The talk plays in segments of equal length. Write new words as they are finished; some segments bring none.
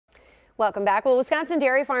Welcome back. Well, Wisconsin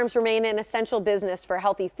dairy farms remain an essential business for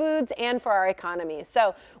healthy foods and for our economy.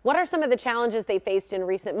 So what are some of the challenges they faced in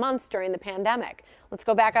recent months during the pandemic? Let's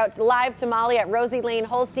go back out live to Molly at Rosy-Lane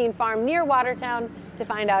Holstein farm near Watertown to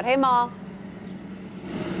find out. Hey, Molly.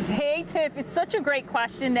 Hey, Tiff, it's such a great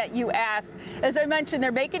question that you asked. As I mentioned,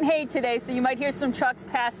 they're making hay today, so you might hear some trucks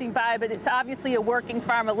passing by, but it's obviously a working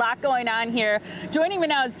farm, a lot going on here. Joining me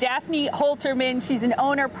now is Daphne Holterman. She's an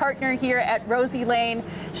owner partner here at Rosy-Lane.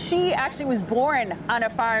 She actually was born on a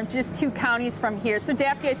farm just 2 counties from here. So,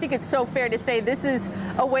 Daphne, I think it's so fair to say this is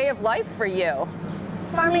a way of life for you.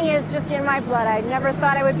 Farming is just in my blood. I never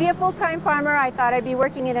thought I would be a full-time farmer. I thought I'd be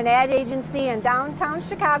working in an ad agency in downtown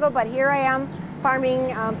Chicago, but here I am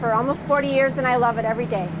farming for almost 40 years, and I love it every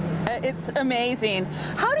day. It's amazing.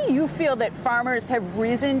 How do you feel that farmers have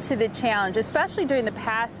risen to the challenge, especially during the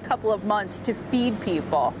past couple of months, to feed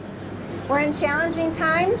people? We're in challenging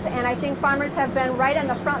times, and I think farmers have been right on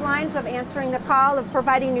the front lines of answering the call of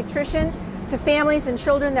providing nutrition to families and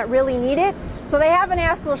children that really need it. So they haven't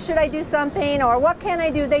asked, well, should I do something or what can I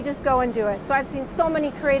do? They just go and do it. So I've seen so many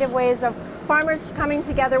creative ways of farmers coming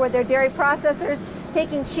together with their dairy processors,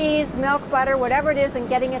 taking cheese, milk, butter, whatever it is, and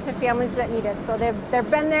getting it to families that need it. So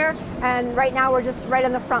they've been there, and right now we're just right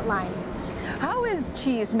on the front lines. How is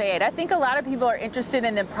cheese made? I think a lot of people are interested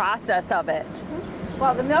in the process of it.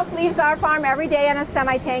 Well, the milk leaves our farm every day in a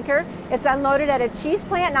semi-tanker. It's unloaded at a cheese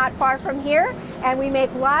plant not far from here, and we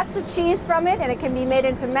make lots of cheese from it, and it can be made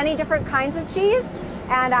into many different kinds of cheese.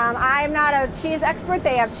 And I'm not a cheese expert.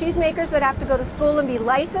 They have cheesemakers that have to go to school and be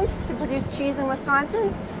licensed to produce cheese in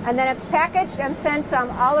Wisconsin, and then it's packaged and sent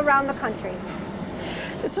all around the country.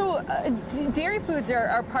 So dairy foods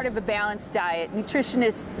are part of a balanced diet.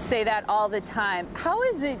 Nutritionists say that all the time. How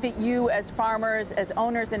is it that you, as farmers, as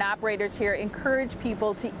owners and operators here, encourage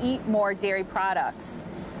people to eat more dairy products?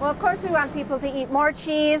 Well, of course we want people to eat more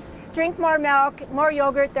cheese, drink more milk, more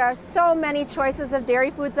yogurt. There are so many choices of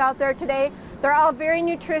dairy foods out there today. They're all very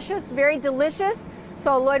nutritious, very delicious.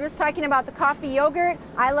 So Lloyd was talking about the coffee yogurt.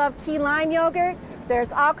 I love key lime yogurt.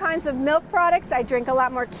 There's all kinds of milk products. I drink a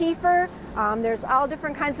lot more kefir. There's all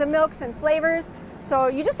different kinds of milks and flavors. So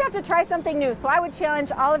you just have to try something new. So I would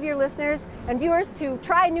challenge all of your listeners and viewers to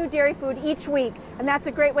try new dairy food each week. And that's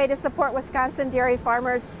a great way to support Wisconsin dairy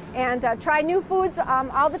farmers and try new foods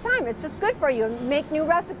all the time. It's just good for you and make new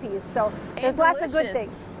recipes. So there's lots of good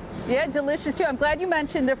things. Yeah, delicious too. I'm glad you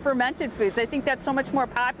mentioned the fermented foods. I think that's so much more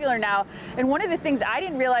popular now. And one of the things I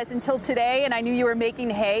didn't realize until today, and I knew you were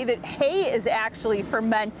making hay, that hay is actually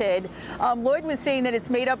fermented. Lloyd was saying that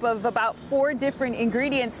it's made up of about 4 different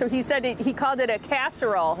ingredients. So he said he called it a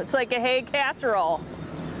casserole. It's like a hay casserole.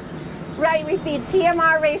 Right, we feed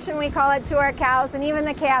TMR ration, we call it, to our cows, and even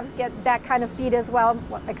the calves get that kind of feed as well,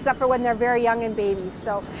 except for when they're very young and babies.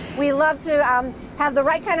 So we love to have the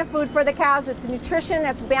right kind of food for the cows. It's nutrition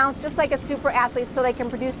that's balanced just like a super athlete, so they can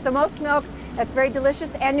produce the most milk that's very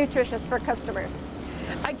delicious and nutritious for customers.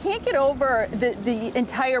 I can't get over the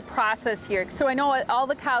entire process here. So I know all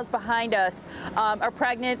the cows behind us are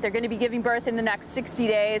pregnant. They're going to be giving birth in the next 60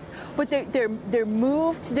 days. But they're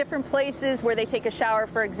moved to different places where they take a shower,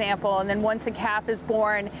 for example. And then once a calf is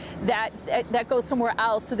born, that goes somewhere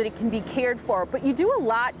else so that it can be cared for. But you do a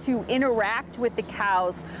lot to interact with the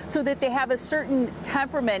cows so that they have a certain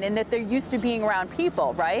temperament and that they're used to being around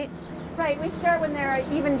people, right? Right, we start when they're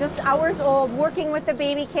even just hours old, working with the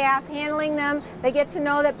baby calf, handling them. They get to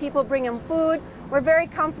know that people bring them food. We're very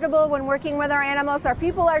comfortable when working with our animals. Our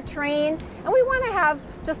people are trained, and we want to have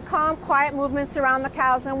just calm, quiet movements around the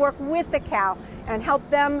cows and work with the cow and help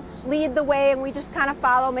them lead the way, and we just kind of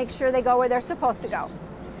follow, make sure they go where they're supposed to go.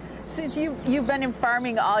 Since you've been in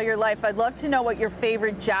farming all your life, I'd love to know what your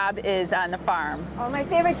favorite job is on the farm. Oh, my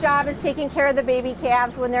favorite job is taking care of the baby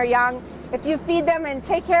calves when they're young. If you feed them and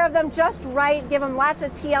take care of them just right, give them lots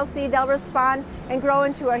of TLC, they'll respond and grow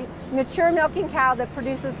into a mature milking cow that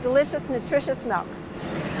produces delicious, nutritious milk.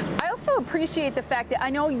 I also appreciate the fact that I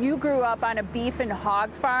know you grew up on a beef and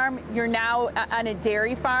hog farm. You're now on a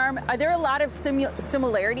dairy farm. Are there a lot of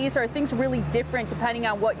similarities, or are things really different depending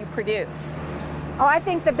on what you produce? Oh, I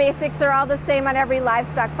think the basics are all the same on every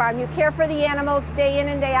livestock farm. You care for the animals day in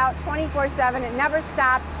and day out, 24/7. It never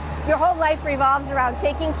stops. Your whole life revolves around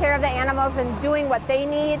taking care of the animals and doing what they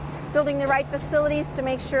need, building the right facilities to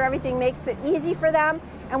make sure everything makes it easy for them.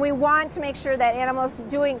 And we want to make sure that animals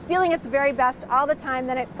feeling its very best all the time,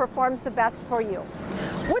 then it performs the best for you.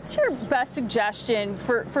 What's your best suggestion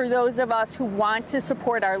for those of us who want to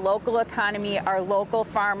support our local economy, our local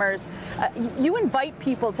farmers? You invite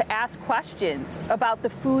people to ask questions about the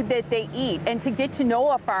food that they eat and to get to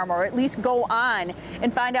know a farmer, or at least go on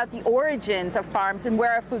and find out the origins of farms and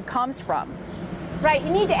where our food comes from. Right,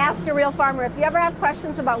 you need to ask a real farmer. If you ever have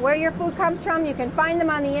questions about where your food comes from, you can find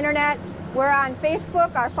them on the internet. We're on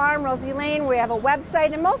Facebook, our farm, Rosy-Lane. We have a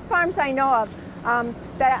website, and most farms I know of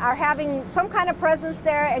that are having some kind of presence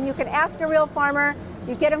there, and you can ask a real farmer.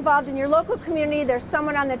 You get involved in your local community. There's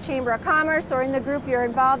someone on the Chamber of Commerce or in the group you're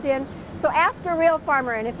involved in. So ask a real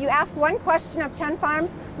farmer, and if you ask one question of 10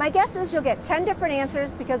 farms, my guess is you'll get 10 different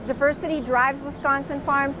answers, because diversity drives Wisconsin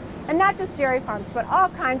farms, and not just dairy farms, but all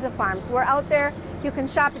kinds of farms. We're out there. You can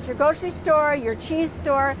shop at your grocery store, your cheese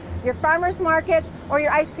store, your farmers markets, or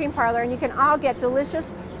your ice cream parlor, and you can all get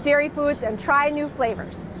delicious dairy foods and try new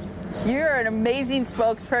flavors. You're an amazing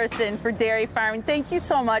spokesperson for dairy farming. Thank you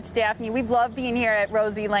so much, Daphne. We've loved being here at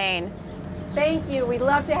Rosy-Lane. Thank you. We'd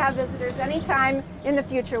love to have visitors anytime in the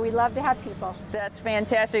future. We'd love to have people. That's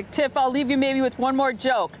fantastic. Tiff, I'll leave you maybe with one more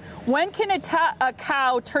joke. When can a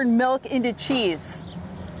cow turn milk into cheese?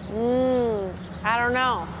 I don't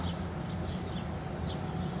know.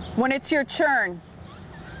 When it's your churn.